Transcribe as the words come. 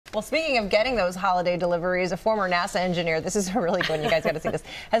Well, speaking of getting those holiday deliveries, a former NASA engineer, this is a really good one, you guys got to see this,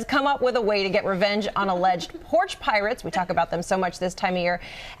 has come up with a way to get revenge on alleged porch pirates. We talk about them so much this time of year.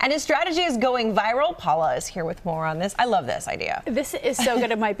 And his strategy is going viral. Paula is here with more on this. I love this idea. This is so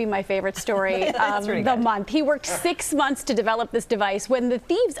good. It might be my favorite story of the month. He worked 6 months to develop this device. When the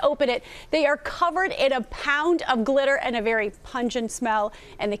thieves open it, they are covered in a pound of glitter and a very pungent smell.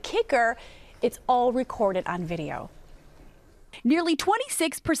 And the kicker, it's all recorded on video. Nearly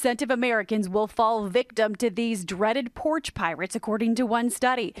 26% of Americans will fall victim to these dreaded porch pirates, according to one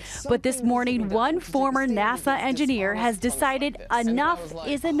study. But this morning, one former NASA engineer has decided enough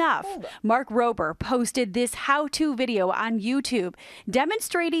is enough. Mark Rober posted this how-to video on YouTube,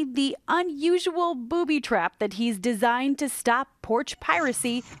 demonstrating the unusual booby trap that he's designed to stop porch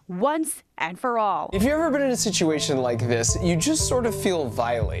piracy once and for all. If you've ever been in a situation like this, you just sort of feel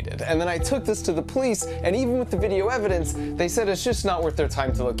violated. And then I took this to the police, and even with the video evidence, they said it's just not worth their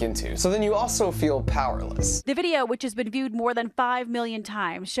time to look into. So then you also feel powerless. The video, which has been viewed more than 5 million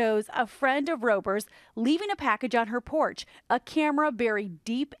times, shows a friend of Rober's leaving a package on her porch, a camera buried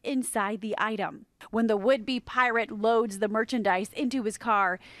deep inside the item. When the would-be pirate loads the merchandise into his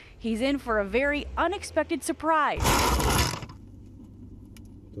car, he's in for a very unexpected surprise.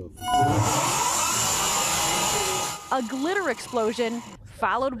 A glitter explosion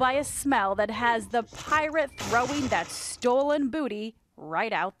followed by a smell that has the pirate throwing that stolen booty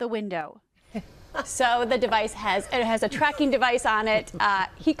right out the window. So the device has a tracking device on it.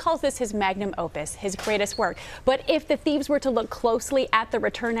 He calls this his magnum opus, his greatest work. But if the thieves were to look closely at the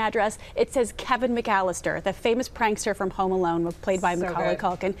return address, it says Kevin McAllister, the famous prankster from Home Alone, played by Macaulay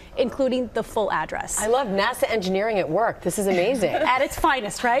Culkin, including the full address. I love NASA engineering at work. This is amazing. At its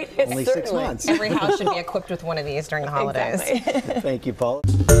finest, right? Only 6 months. Every house should be equipped with one of these during the holidays. Exactly. Thank you, Paula.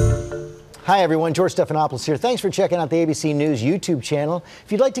 Hi, everyone. George Stephanopoulos here. Thanks for checking out the ABC News YouTube channel.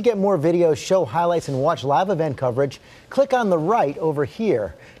 If you'd like to get more videos, show highlights, and watch live event coverage, click on the right over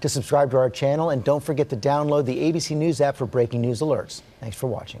here to subscribe to our channel. And don't forget to download the ABC News app for breaking news alerts. Thanks for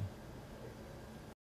watching.